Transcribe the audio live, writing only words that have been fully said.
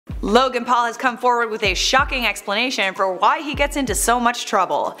Logan Paul has come forward with a shocking explanation for why he gets into so much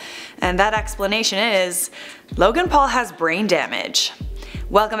trouble. And that explanation is, Logan Paul has brain damage.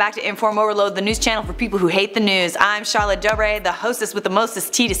 Welcome back to InformOverload, the news channel for people who hate the news. I'm Charlotte Dobre, the hostess with the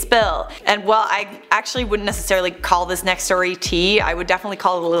mostest tea to spill. And while I actually wouldn't necessarily call this next story tea, I would definitely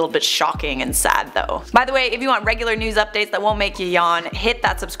call it a little bit shocking and sad though. By the way, if you want regular news updates that won't make you yawn, hit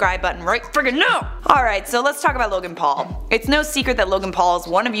that subscribe button right friggin' now! Alright, so let's talk about Logan Paul. It's no secret that Logan Paul is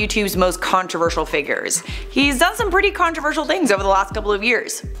one of YouTube's most controversial figures. He's done some pretty controversial things over the last couple of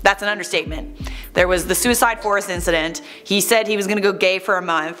years. That's an understatement. There was the Suicide Forest incident, he said he was gonna go gay for a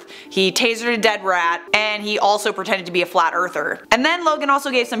month, he tasered a dead rat, and he also pretended to be a flat earther. And then Logan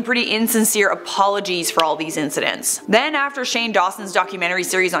also gave some pretty insincere apologies for all these incidents. Then after Shane Dawson's documentary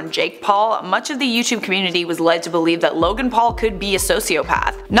series on Jake Paul, much of the YouTube community was led to believe that Logan Paul could be a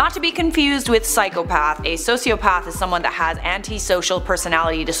sociopath. Not to be confused with psychopath, a sociopath is someone that has antisocial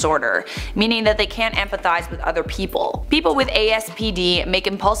personality disorder, meaning that they can't empathize with other people. People with ASPD make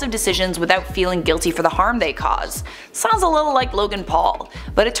impulsive decisions without feeling guilty for the harm they cause. Sounds a little like Logan Paul.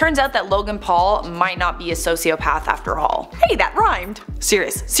 But it turns out that Logan Paul might not be a sociopath after all. Hey, that rhymed!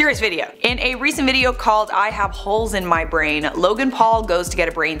 Serious video. In a recent video called I Have Holes in My Brain, Logan Paul goes to get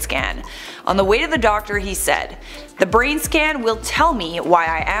a brain scan. On the way to the doctor he said, "The brain scan will tell me why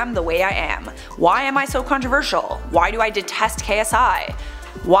I am the way I am. Why am I so controversial? Why do I detest KSI?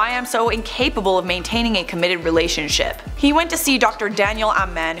 Why I'm so incapable of maintaining a committed relationship." He went to see Dr. Daniel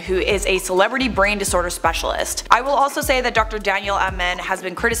Amen, who is a celebrity brain disorder specialist. I will also say that Dr. Daniel Amen has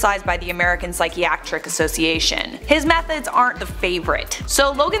been criticized by the American Psychiatric Association. His methods aren't the favorite.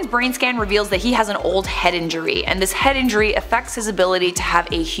 So Logan's brain scan reveals that he has an old head injury, and this head injury affects his ability to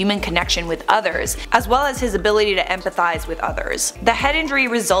have a human connection with others, as well as his ability to empathize with others. The head injury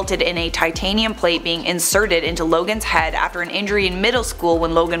resulted in a titanium plate being inserted into Logan's head after an injury in middle school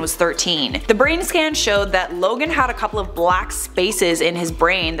when Logan was 13. The brain scan showed that Logan had a couple of black spaces in his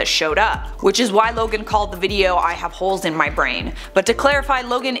brain that showed up, which is why Logan called the video I Have Holes in My Brain. But to clarify,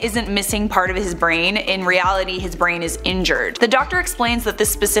 Logan isn't missing part of his brain, in reality his brain is injured. The doctor explains that this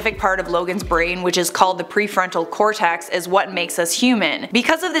specific part of Logan's brain, which is called the prefrontal cortex, is what makes us human.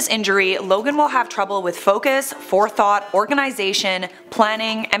 Because of this injury, Logan will have trouble with focus, forethought, organization,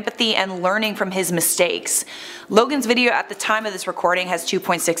 planning, empathy, and learning from his mistakes. Logan's video at the time of this recording has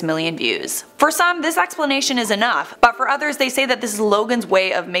 2.6 million views. For some, this explanation is enough, but for others they say that this is Logan's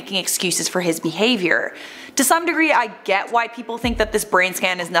way of making excuses for his behavior. To some degree I get why people think that this brain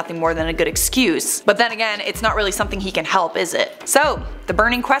scan is nothing more than a good excuse, but then again it's not really something he can help, is it? So, the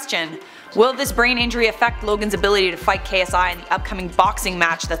burning question. Will this brain injury affect Logan's ability to fight KSI in the upcoming boxing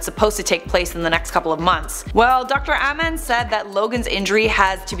match that's supposed to take place in the next couple of months? Well, Dr. Amen said that Logan's injury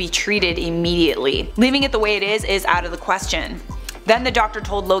has to be treated immediately. Leaving it the way it is out of the question. Then the doctor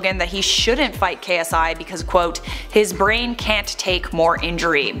told Logan that he shouldn't fight KSI because, quote, his brain can't take more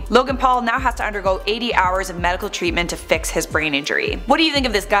injury. Logan Paul now has to undergo 80 hours of medical treatment to fix his brain injury. What do you think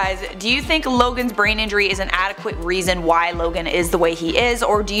of this, guys? Do you think Logan's brain injury is an adequate reason why Logan is the way he is,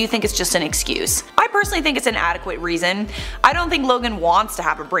 or do you think it's just an excuse? I personally think it's an adequate reason. I don't think Logan wants to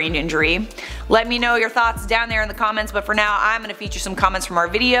have a brain injury. Let me know your thoughts down there in the comments, but for now I'm gonna feature some comments from our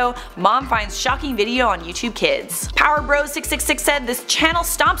video. Mom finds shocking video on YouTube Kids. Power Bros 666 said, "This channel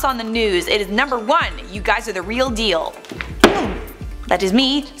stomps on the news. It is #1. You guys are the real deal." That is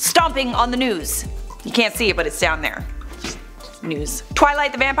me stomping on the news. You can't see it, but it's down there. News.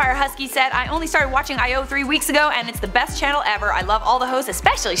 Twilight the Vampire Husky said, "I only started watching IO 3 weeks ago and it's the best channel ever. I love all the hosts,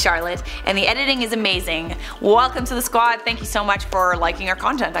 especially Charlotte, and the editing is amazing." Welcome to the squad. Thank you so much for liking our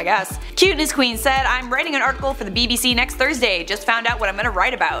content, I guess. Cuteness Queen said, "I'm writing an article for the BBC next Thursday. Just found out what I'm gonna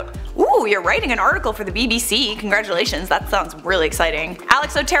write about." Ooh, you're writing an article for the BBC. Congratulations, that sounds really exciting.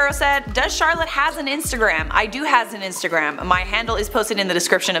 Alex Otero said, "Does Charlotte has an Instagram?" I do has an Instagram. My handle is posted in the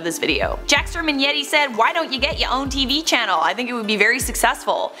description of this video. Jackster Mignetti said, "Why don't you get your own TV channel? I think it would be very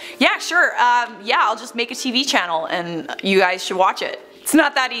successful." Yeah, sure. Yeah, I'll just make a TV channel and you guys should watch it. It's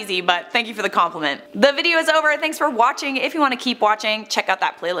not that easy, but thank you for the compliment. The video is over. Thanks for watching. If you want to keep watching, check out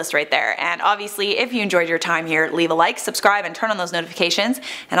that playlist right there. And obviously, if you enjoyed your time here, leave a like, subscribe, and turn on those notifications.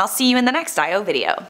 And I'll see you in the next IO video.